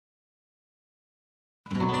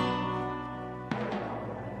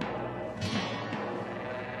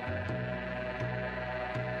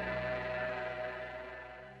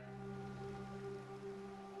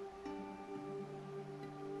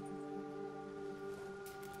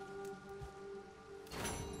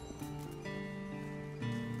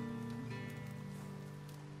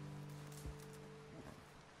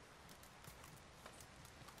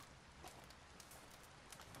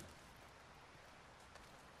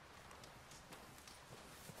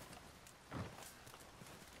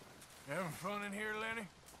Having fun in here, Lenny?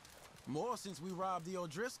 More since we robbed the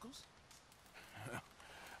O'Driscolls.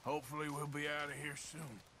 Hopefully we'll be out of here soon.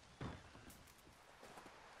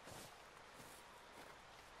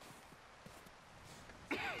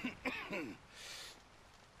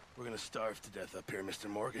 We're gonna starve to death up here, Mr.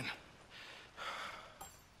 Morgan.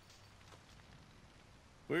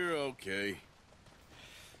 We're okay.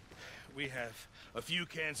 We have a few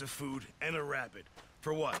cans of food and a rabbit.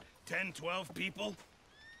 For what, 10, 12 people?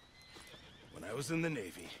 When I was in the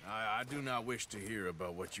Navy... I do not wish to hear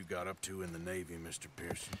about what you got up to in the Navy, Mr.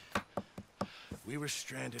 Pearson. We were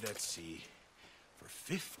stranded at sea for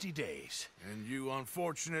 50 days. And you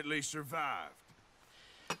unfortunately survived.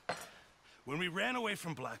 When we ran away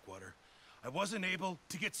from Blackwater, I wasn't able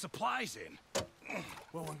to get supplies in.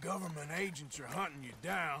 Well, when government agents are hunting you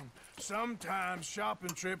down, sometimes shopping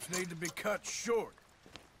trips need to be cut short.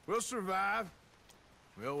 We'll survive.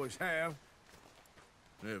 We always have.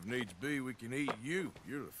 And if needs be, we can eat you.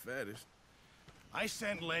 You're the fattest. I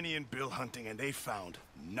sent Lenny and Bill hunting, and they found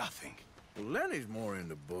nothing. Well, Lenny's more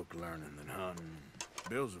into book learning than hunting.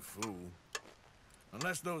 Bill's a fool.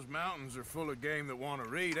 Unless those mountains are full of game that want to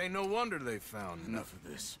read, ain't no wonder they found Enough of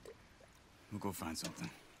this. We'll go find something.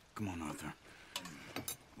 Come on, Arthur.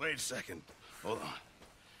 Wait a second. Hold on.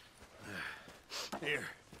 Here.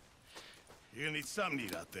 You're gonna need something to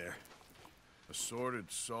eat out there.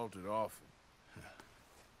 Assorted, salted offal.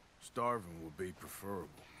 Starving will be preferable.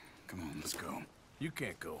 Come on, let's go. You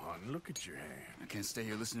can't go hunting. Look at your hand. I can't stay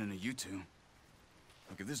here listening to you two.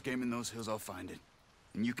 Look, if there's game in those hills, I'll find it.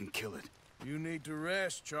 And you can kill it. You need to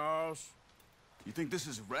rest, Charles. You think this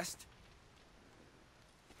is rest?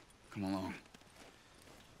 Come along.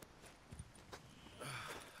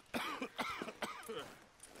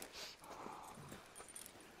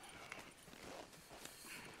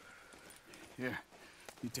 Here,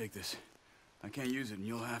 you take this. I can't use it, and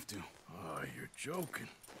you'll have to. Oh, you're joking.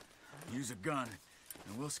 Use a gun,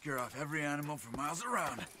 and we'll scare off every animal for miles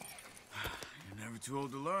around. You're never too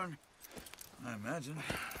old to learn, I imagine.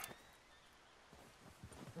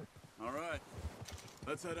 All right,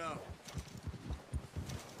 let's head out.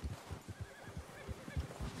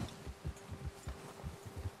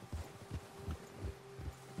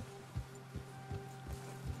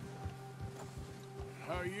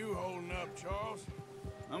 How are you holding up, Charles?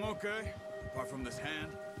 I'm okay, apart from this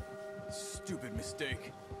hand. Stupid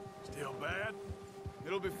mistake. Still bad?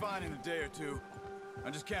 It'll be fine in a day or two. I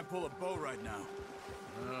just can't pull a bow right now.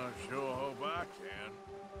 I sure hope I can.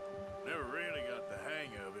 Never really got the hang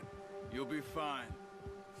of it. You'll be fine.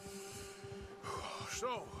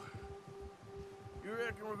 So, you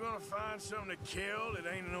reckon we're gonna find something to kill that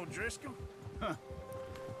ain't an O'Driscoll? Huh.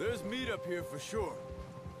 There's meat up here for sure.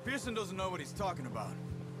 Pearson doesn't know what he's talking about.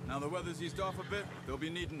 Now the weather's eased off a bit, they'll be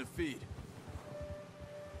needing to feed.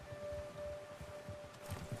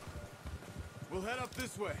 We'll head up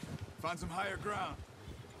this way, find some higher ground.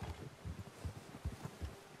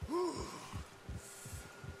 Whew.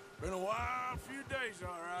 Been a wild few days, all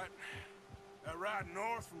right. That ride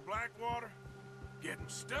north from Blackwater, getting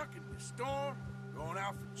stuck in the storm, going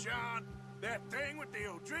out for John, that thing with the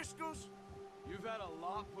O'Driscolls. You've had a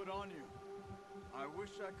lot put on you. I wish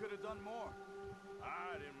I could have done more.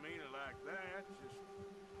 I didn't mean it like that, just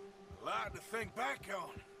a lot to think back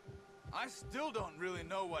on. I still don't really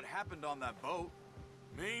know what happened on that boat.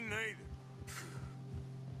 Me neither.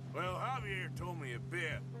 Well, Javier told me a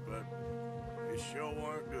bit, but it sure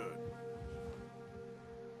weren't good.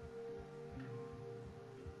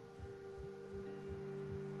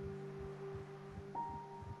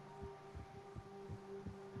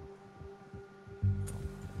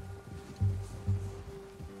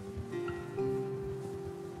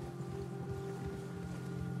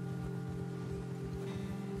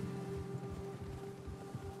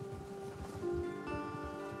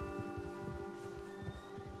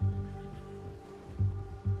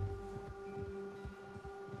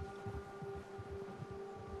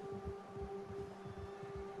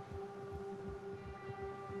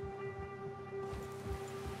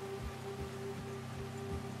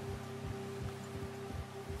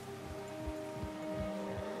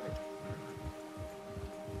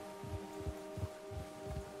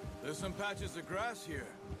 There's some patches of grass here.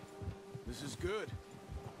 This is good.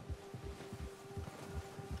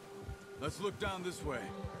 Let's look down this way.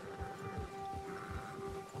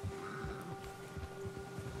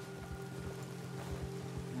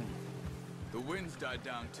 The wind's died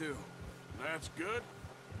down too. That's good.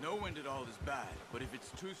 No wind at all is bad, but if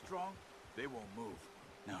it's too strong, they won't move.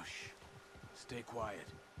 Now shh. Stay quiet.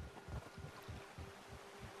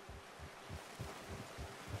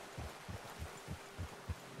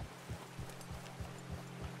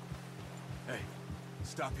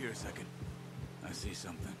 Stop here a second. I see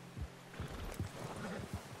something.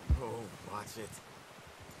 Oh, watch it.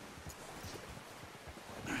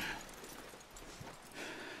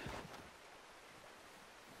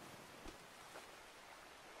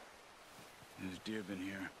 There's deer been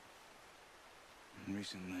here.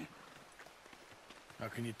 Recently. How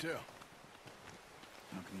can you tell?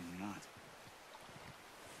 How can you not?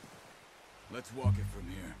 Let's walk it from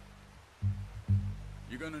here.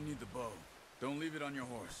 You're gonna need the bow. Don't leave it on your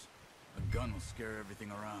horse. A gun will scare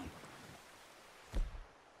everything around.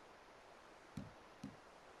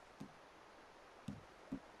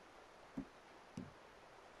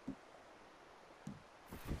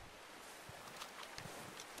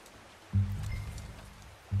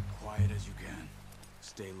 Quiet as you can.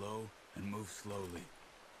 Stay low and move slowly.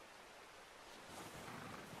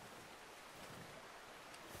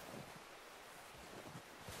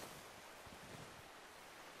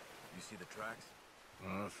 You see the tracks?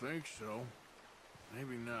 I think so.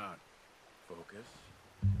 Maybe not. Focus.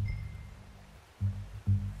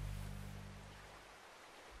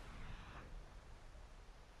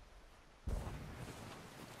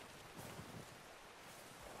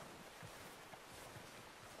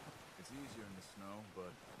 It's easier in the snow,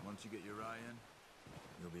 but once you get your eye in,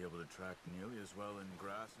 you'll be able to track nearly as well in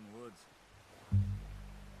grass and woods.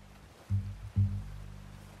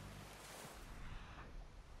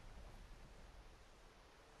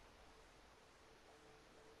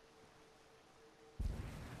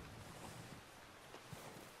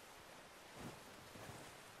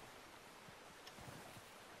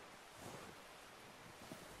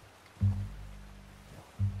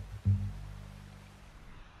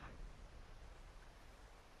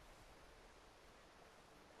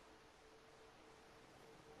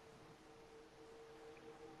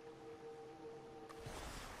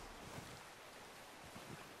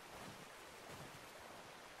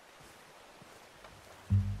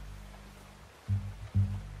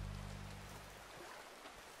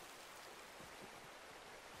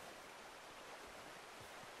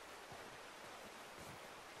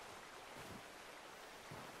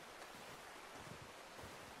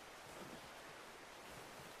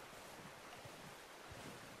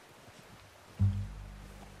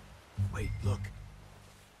 Wait, look.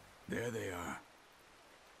 There they are.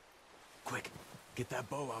 Quick, get that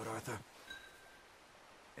bow out, Arthur.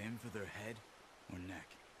 Aim for their head or neck.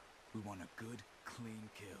 We want a good, clean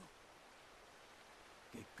kill.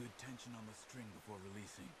 Get good tension on the string before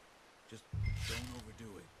releasing. Just don't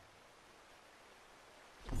overdo it.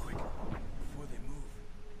 Quick, before they move.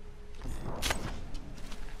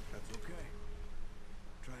 That's okay.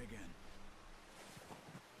 Try again.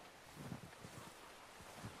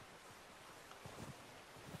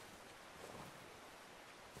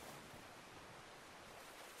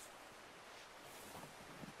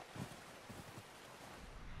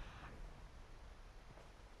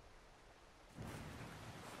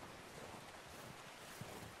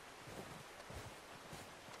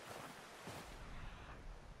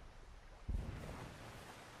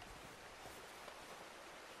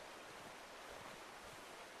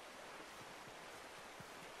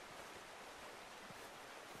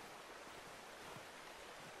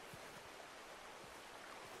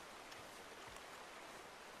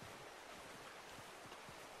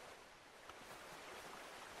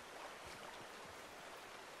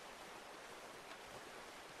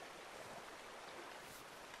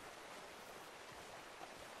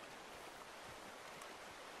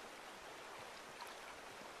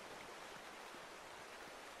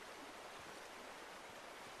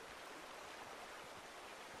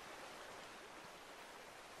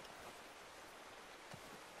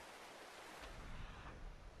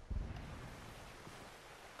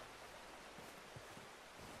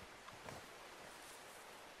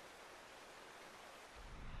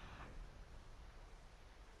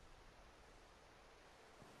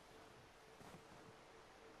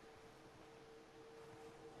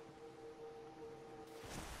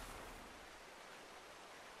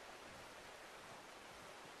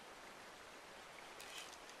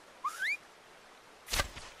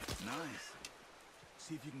 Nice.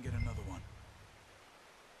 See if you can get another one.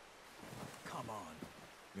 Come on.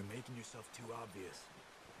 You're making yourself too obvious.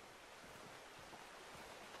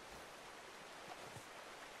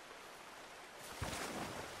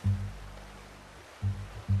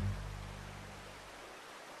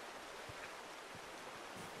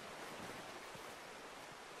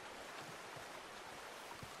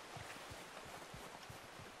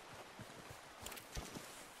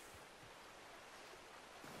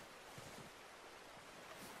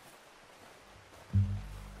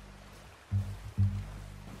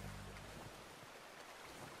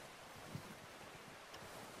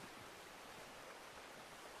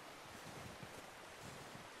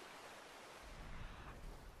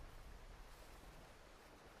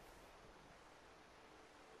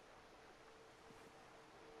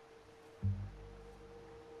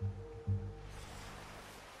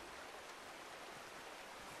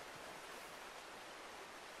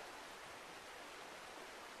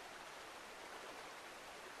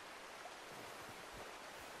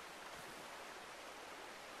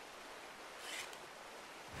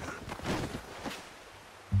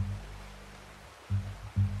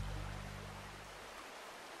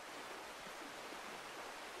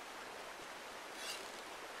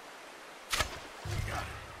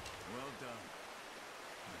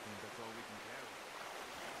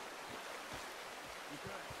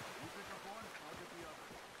 You pick up one, I'll get the other.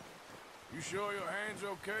 You sure your hand's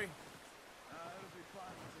okay? It'll be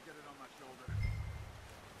fine once I get it on my shoulder.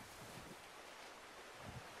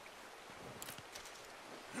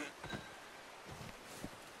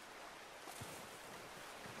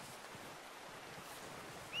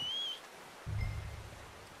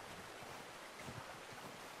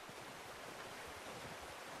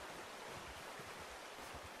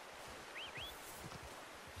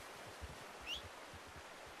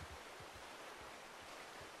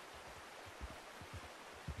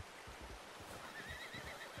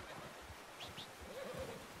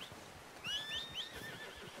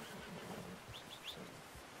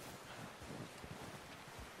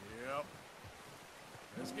 Yep.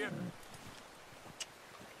 Let's get...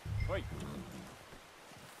 Wait.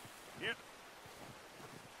 Yep.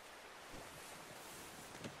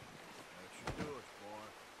 That should do it, boy.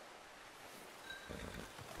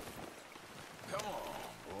 Come on,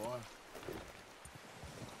 boy.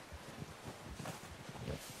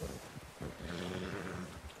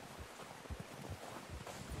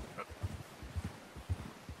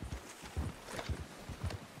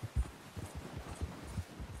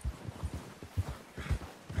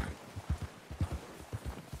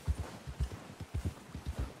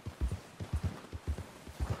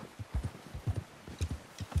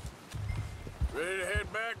 Ready to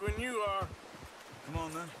head back when you are. Come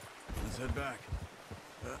on, then. Let's head back.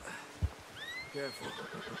 Careful.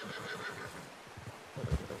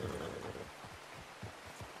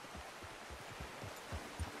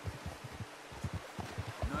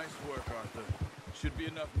 Nice work, Arthur. Should be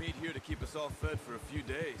enough meat here to keep us all fed for a few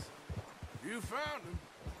days. You found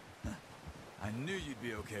him. I knew you'd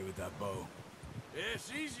be okay with that bow.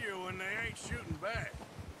 It's easier when they ain't shooting back.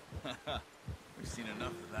 We've seen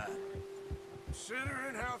enough of that.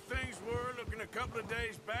 Considering how things were looking a couple of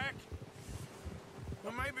days back,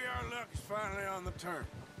 well, maybe our luck is finally on the turn.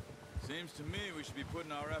 Seems to me we should be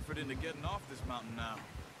putting our effort into getting off this mountain now.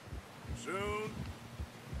 Soon.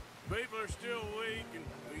 People are still weak, and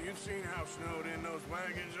well, you've seen how snowed in those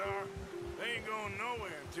wagons are. They ain't going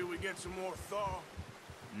nowhere until we get some more thaw.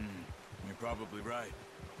 You're probably right.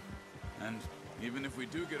 And even if we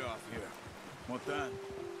do get off here, what then?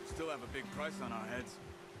 Still have a big price on our heads.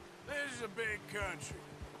 This is a big country.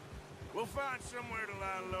 We'll find somewhere to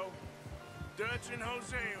lie low. Dutch and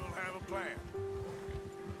Jose will have a plan.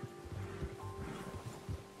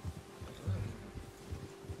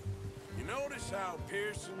 You notice how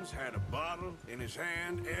Pearson's had a bottle in his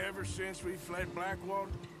hand ever since we fled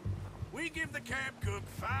Blackwater? We give the camp cook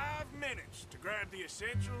 5 minutes to grab the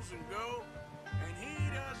essentials and go, and he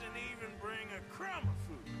doesn't even bring a crumb of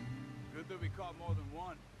food. Good that we caught more than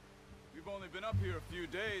one. We've only been up here a few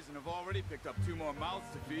days and have already picked up 2 more mouths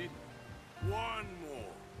to feed. One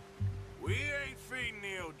more. We ain't feeding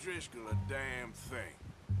the O'Driscoll a damn thing.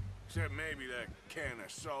 Except maybe that can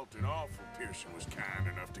of salted offal Pearson was kind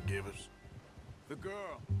enough to give us. The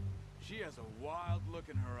girl, she has a wild look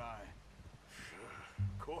in her eye.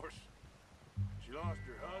 Of course. She lost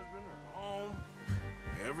her husband, her home,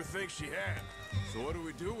 everything she had. So what do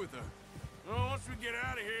we do with her? Well, once we get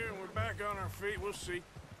out of here and we're back on our feet, we'll see.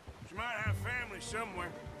 She might have family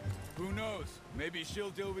somewhere. Who knows? Maybe she'll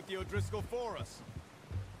deal with the O'Driscoll for us.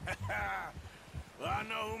 Well, I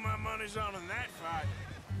know who my money's on in that fight.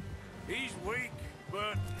 He's weak,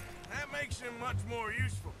 but that makes him much more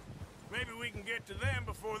useful. Maybe we can get to them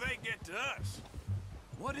before they get to us.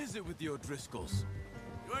 What is it with the O'Driscolls?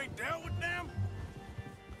 You ain't dealt with them?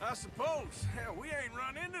 I suppose. Hell, we ain't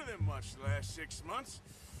run into them much the last 6 months.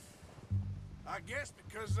 I guess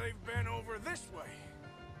because they've been over this way.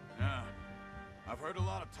 Yeah. I've heard a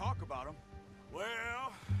lot of talk about them.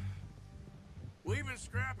 Well, we've been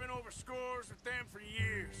scrapping over scores with them for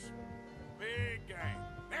years. Big gang.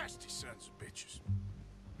 Nasty sons of bitches.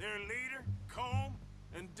 Their leader, Combe,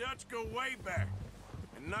 and Dutch go way back.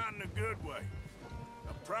 And not in a good way.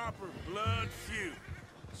 A proper blood feud.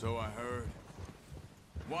 So I heard.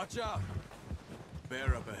 Watch out!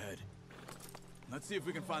 Bear up ahead. Let's see if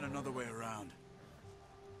we can find another way around.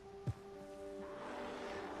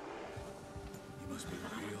 You must be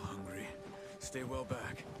real hungry. Stay well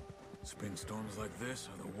back. Spring storms like this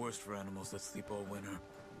are the worst for animals that sleep all winter.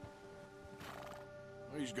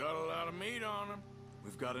 He's got a lot of meat on him.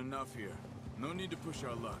 We've got enough here. No need to push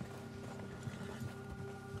our luck.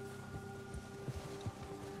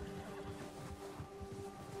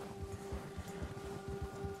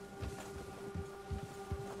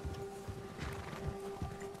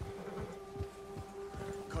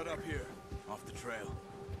 Cut up here, off the trail.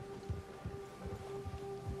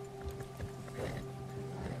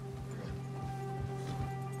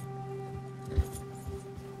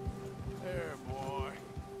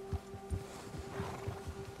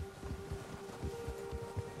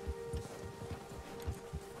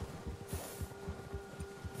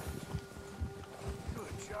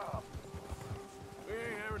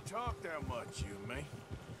 talk that much, you and me.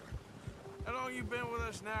 How long you been with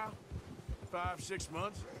us now? 5, 6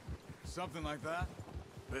 months? Something like that?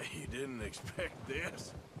 Bet you didn't expect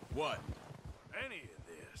this. What? Any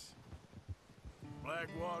of this.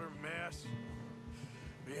 Blackwater mess.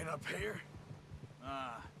 Being up here.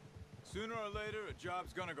 Sooner or later, a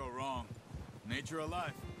job's gonna go wrong. Nature of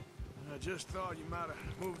life. I just thought you might have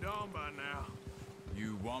moved on by now.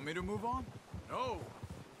 You want me to move on? No.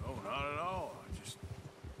 No, not at all.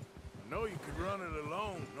 I know you could run it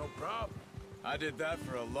alone, no problem. I did that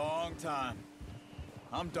for a long time.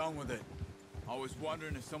 I'm done with it. Always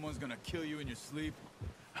wondering if someone's gonna kill you in your sleep.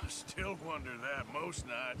 I still wonder that most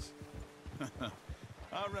nights.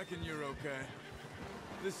 I reckon you're okay.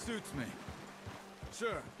 This suits me.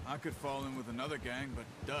 Sure, I could fall in with another gang, but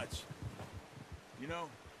Dutch... You know,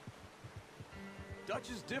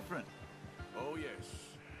 Dutch is different. Oh, yes.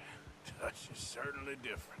 Dutch is certainly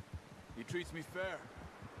different. He treats me fair.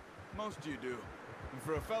 Most of you do. And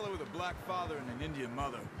for a fellow with a black father and an Indian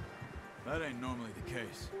mother, that ain't normally the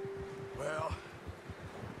case. Well,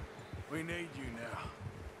 we need you now.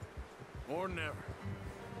 More than ever.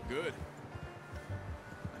 Good.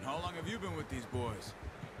 And how long have you been with these boys?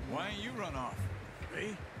 Why ain't you run off?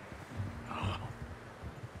 Me? Oh,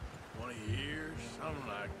 20 years, something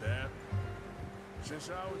like that. Since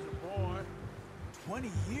I was a boy. 20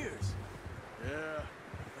 years? Yeah.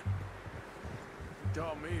 He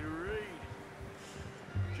taught me to read.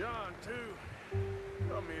 John, too.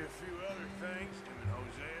 Taught me a few other things, him and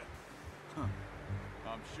Hosea. Huh.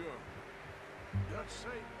 I'm sure. Dutch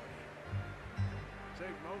saved me.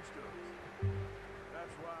 Saved most of us.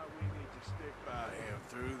 That's why we need to stick by him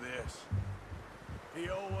through this. He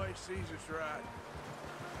always sees us right.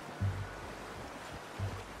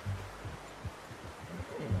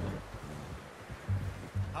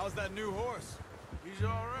 How's that new horse? He's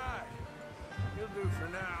all right. He'll do for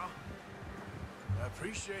now. I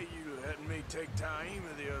appreciate you letting me take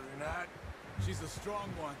Taima the other night. She's a strong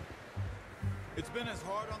one. It's been as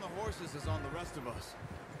hard on the horses as on the rest of us.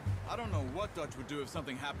 I don't know what Dutch would do if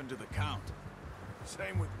something happened to the Count.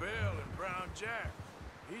 Same with Bill and Brown Jack.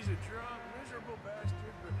 He's a drunk, miserable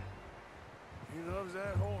bastard, but he loves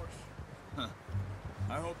that horse. Huh.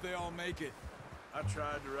 I hope they all make it. I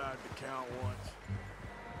tried to ride the Count once.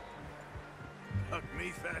 Hucked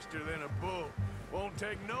me faster than a bull. Won't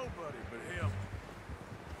take nobody but him.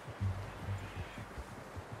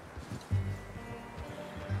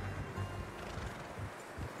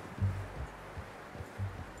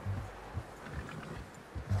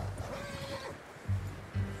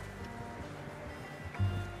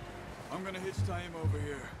 I'm gonna hitch Taima over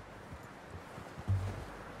here.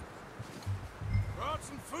 Brought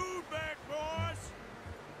some food back, boys!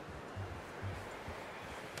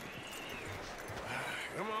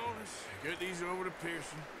 Come on, let's get these over to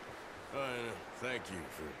Pearson. And thank you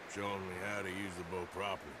for showing me how to use the bow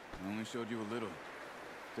properly. I only showed you a little.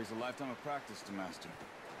 Takes a lifetime of practice to master.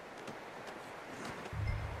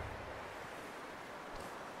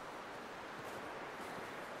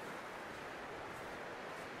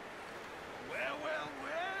 Well, well,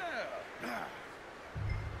 well.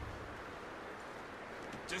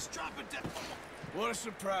 Just drop it down. What a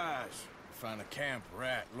surprise. Find a camp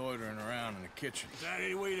rat loitering around in the kitchen. Is that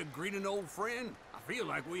any way to greet an old friend? I feel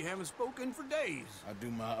like we haven't spoken for days. I do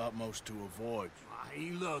my utmost to avoid you.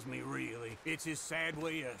 He loves me, really. It's his sad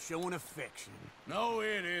way of showing affection. No,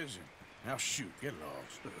 it isn't. Now shoot, get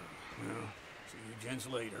lost. Well, see you gents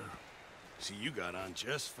later. See, you got on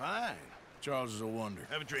just fine. Charles is a wonder.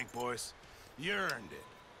 Have a drink, boys. You earned it.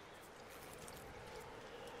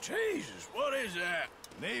 Jesus, what is that?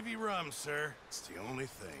 Navy rum, sir. It's the only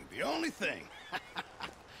thing. The only thing.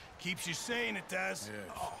 Keeps you sane, it does.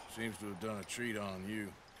 Yes, seems to have done a treat on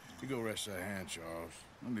you. You go rest that hand, Charles.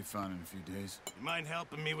 I'll be fine in a few days. You mind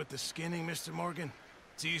helping me with the skinning, Mr. Morgan?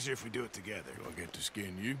 It's easier if we do it together. Do I get to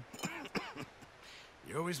skin you?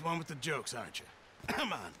 You're always one with the jokes, aren't you?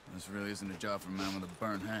 Come on. This really isn't a job for a man with a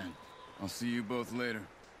burnt hand. I'll see you both later.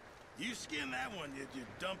 You skin that one you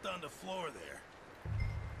dumped on the floor there.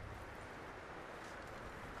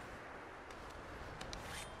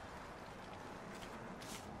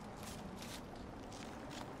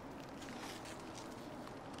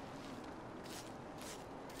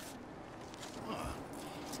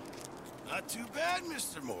 Not too bad,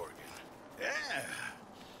 Mr. Morgan. Yeah.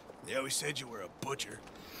 They always said you were a butcher.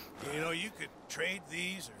 You know, you could trade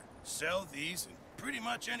these or sell these in pretty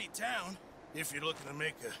much any town, if you're looking to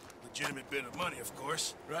make a legitimate bit of money, of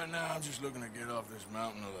course. Right now, I'm just looking to get off this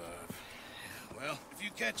mountain alive. Well, if you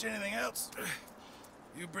catch anything else,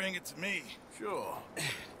 you bring it to me. Sure.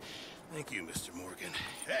 Thank you, Mr. Morgan.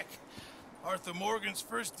 Heck, Arthur Morgan's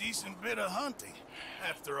first decent bit of hunting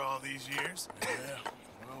after all these years. Yeah,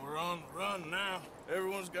 well, we're on the run now.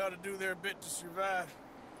 Everyone's got to do their bit to survive.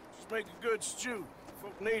 Just make a good stew.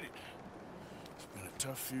 Folk need it. It's been a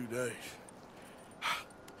tough few days.